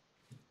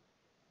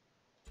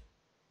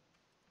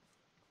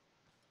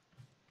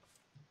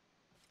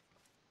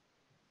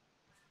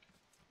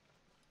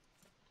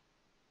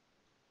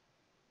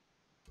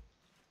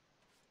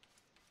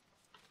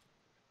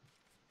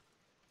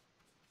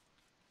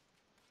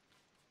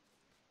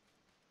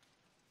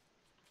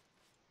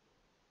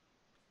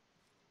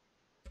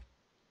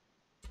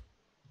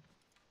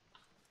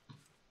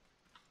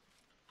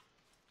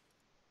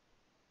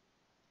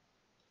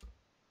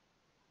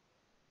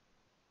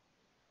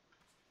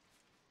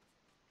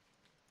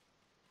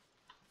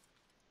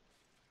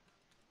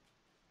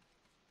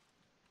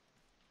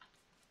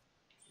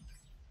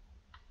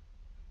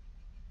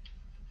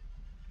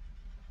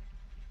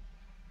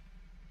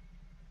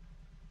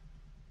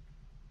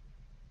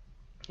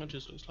 It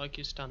just looks like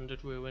your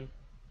standard ruin,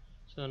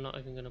 so I'm not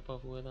even going to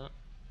bother with that.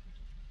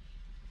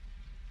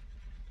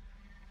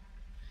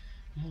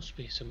 Must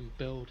be some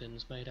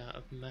buildings made out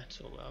of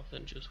metal rather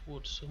than just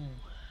wood somewhere.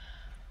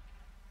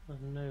 I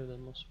know there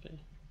must be.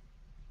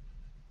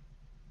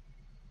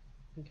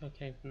 I think I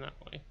came from that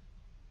way.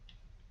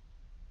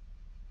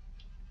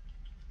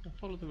 I'll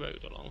follow the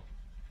road along.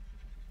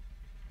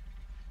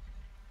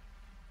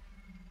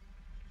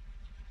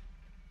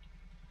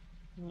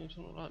 It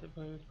doesn't look like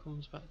the road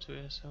comes back to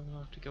here, so I'm going to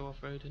have to go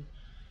off-roading.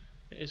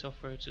 It is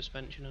off-road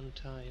suspension and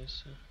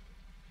tyres, so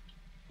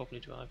probably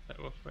drive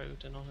better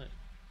off-roading on it.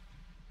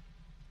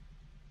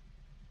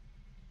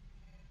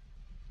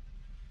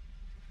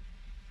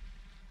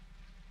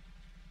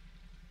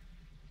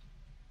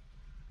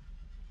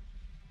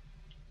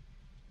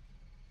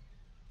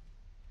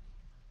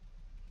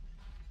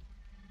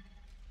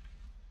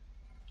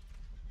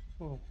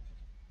 Oh.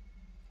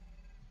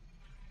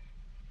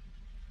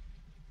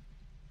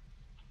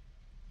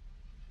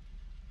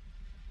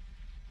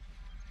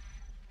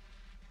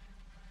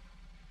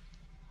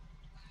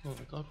 Oh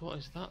my god, what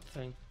is that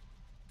thing?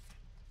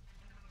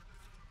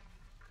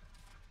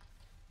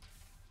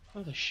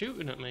 Oh, they're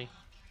shooting at me.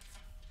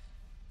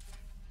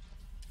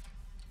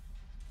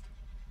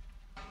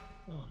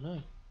 Oh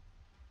no.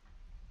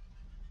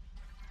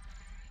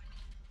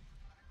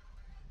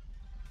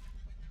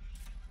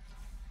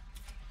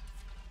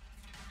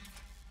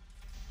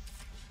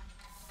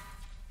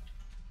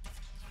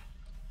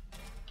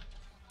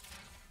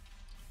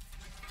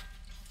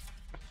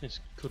 This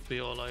could be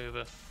all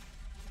over.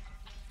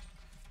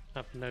 I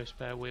have no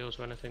spare wheels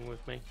or anything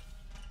with me.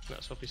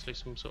 That's obviously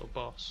some sort of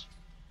boss.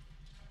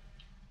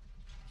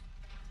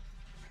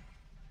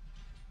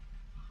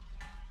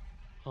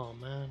 Oh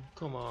man,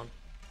 come on.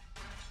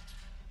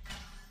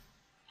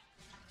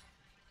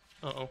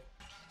 Uh-oh.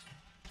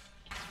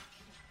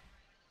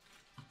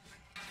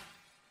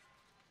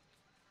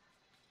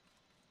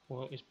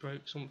 Well, he's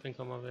broke something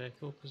on my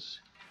vehicle, because...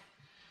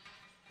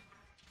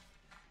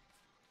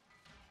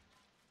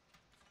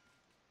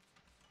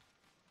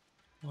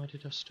 Why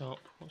did I stop?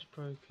 What's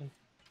broken?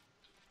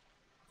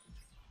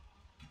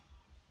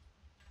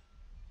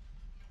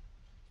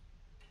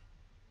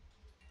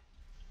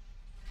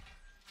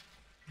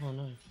 Oh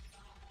no.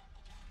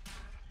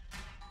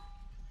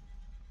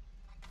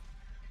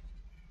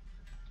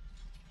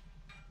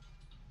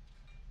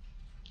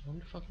 I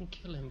wonder if I can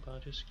kill him by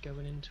just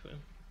going into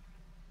him.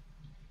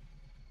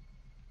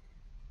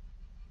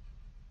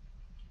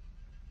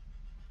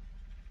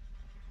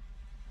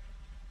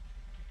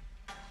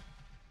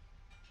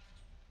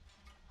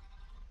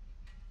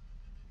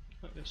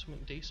 Might get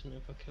something decent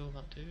if I kill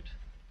that dude.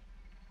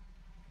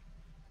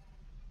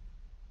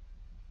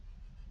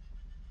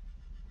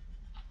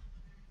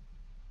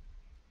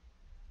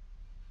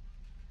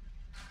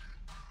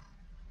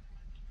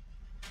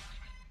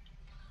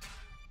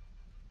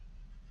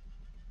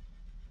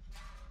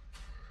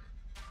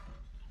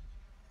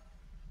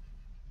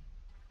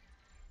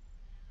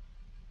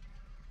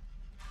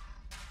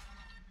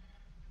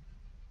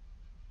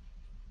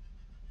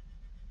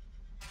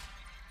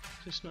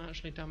 Just not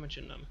actually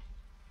damaging them.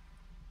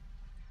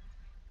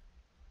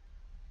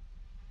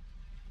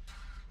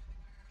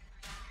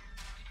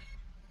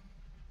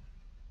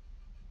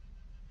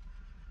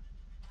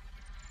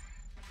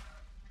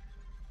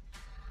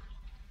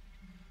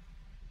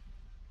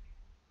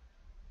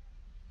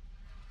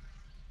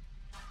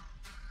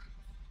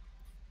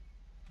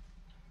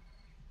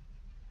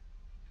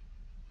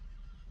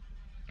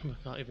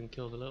 I can't even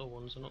kill the little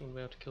ones, I'm not going to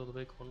be able to kill the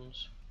big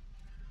ones.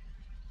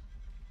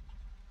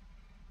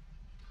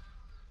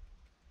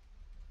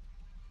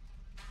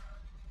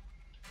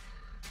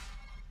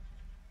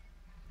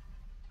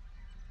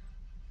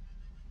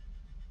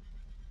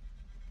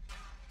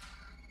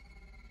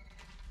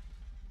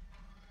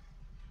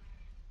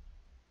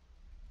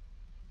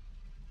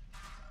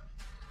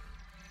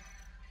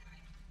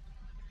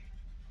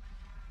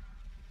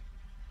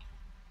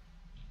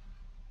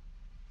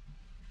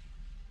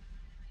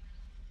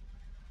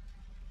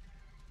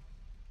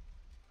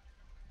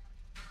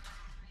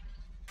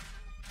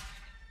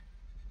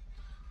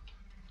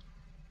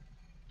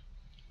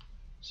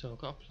 So I've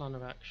got a plan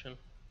of action.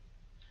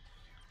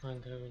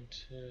 I'm going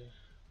to...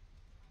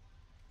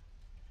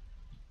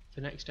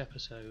 The next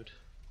episode,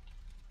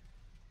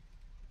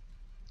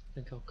 I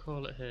think I'll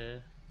call it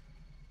here.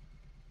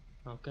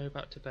 I'll go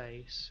back to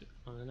base.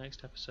 On the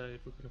next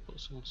episode we're going to put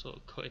some sort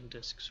of cutting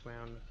discs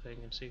around the thing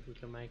and see if we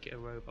can make it a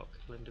robot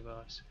killing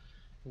device.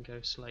 And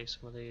go slay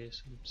some of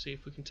these and see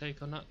if we can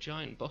take on that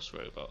giant boss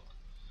robot.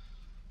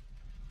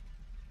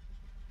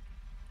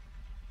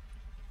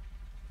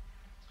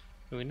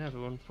 We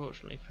never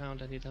unfortunately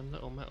found any of them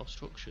little metal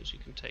structures you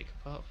can take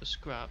apart for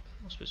scrap.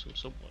 Must be some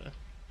somewhere.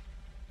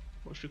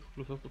 Watched a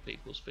couple of other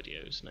people's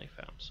videos and they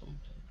found something.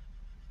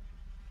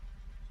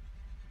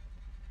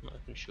 I'm not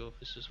even sure if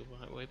this is the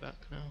right way back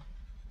now.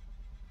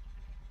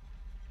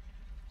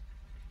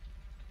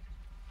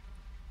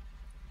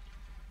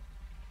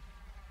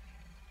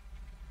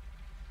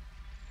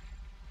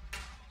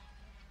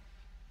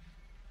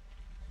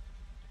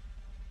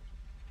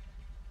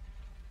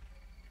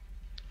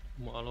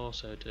 what I'll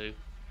also do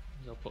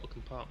is I'll put a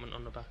compartment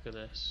on the back of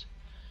this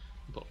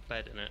and put a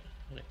bed in it,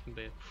 and it can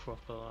be a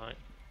proper, like,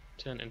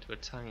 turn it into a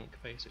tank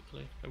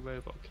basically, a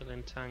robot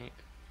killing tank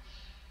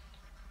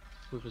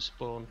with a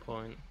spawn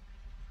point.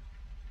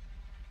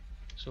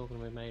 It's all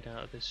going to be made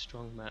out of this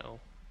strong metal.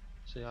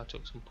 See, I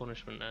took some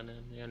punishment then,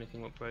 and the only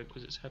thing that broke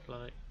was its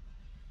headlight.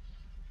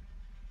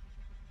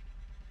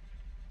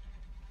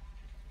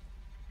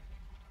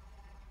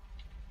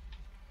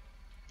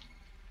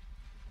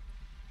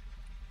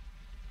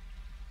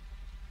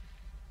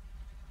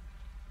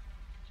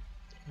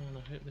 And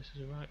I hope this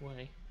is the right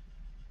way.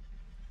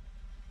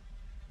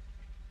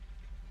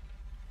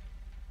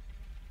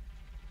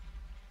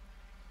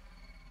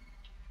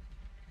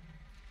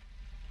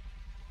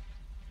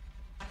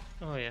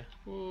 Oh yeah,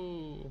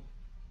 ooh,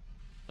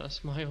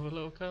 that's my other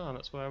little car,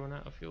 that's why I ran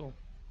out of fuel.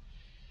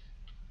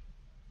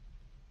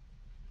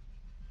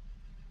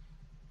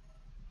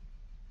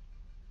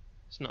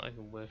 It's not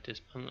even worth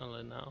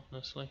dismantling that,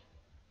 honestly.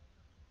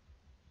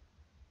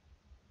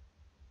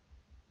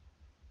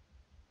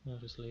 I'll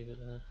just leave it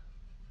there.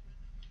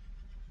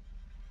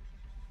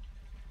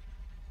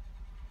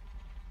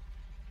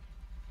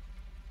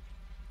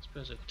 I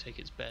suppose I could take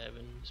its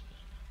bearings, but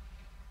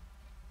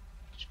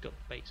it's got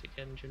basic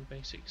engine,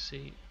 basic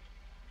seat.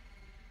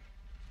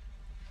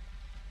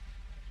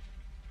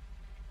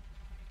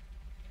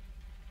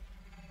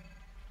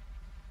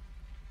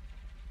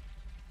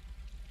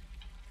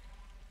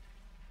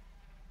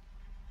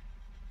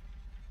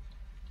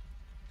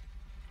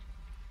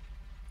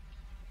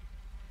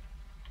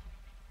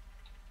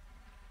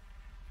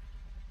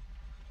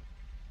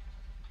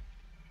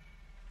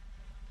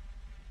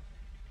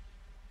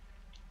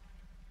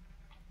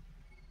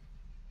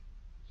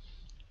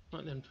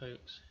 Right then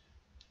folks,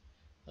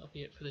 that'll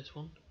be it for this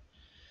one.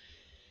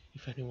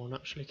 If anyone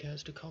actually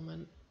cares to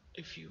comment,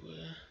 if you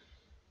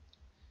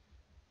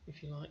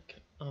like,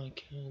 I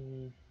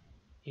can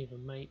either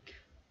make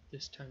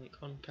this tank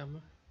on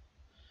camera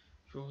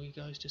for all you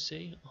guys to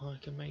see, or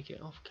I can make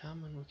it off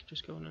cam and we can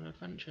just go on an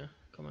adventure.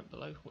 Comment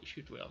below which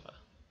you'd rather.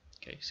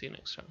 Okay, see you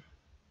next time.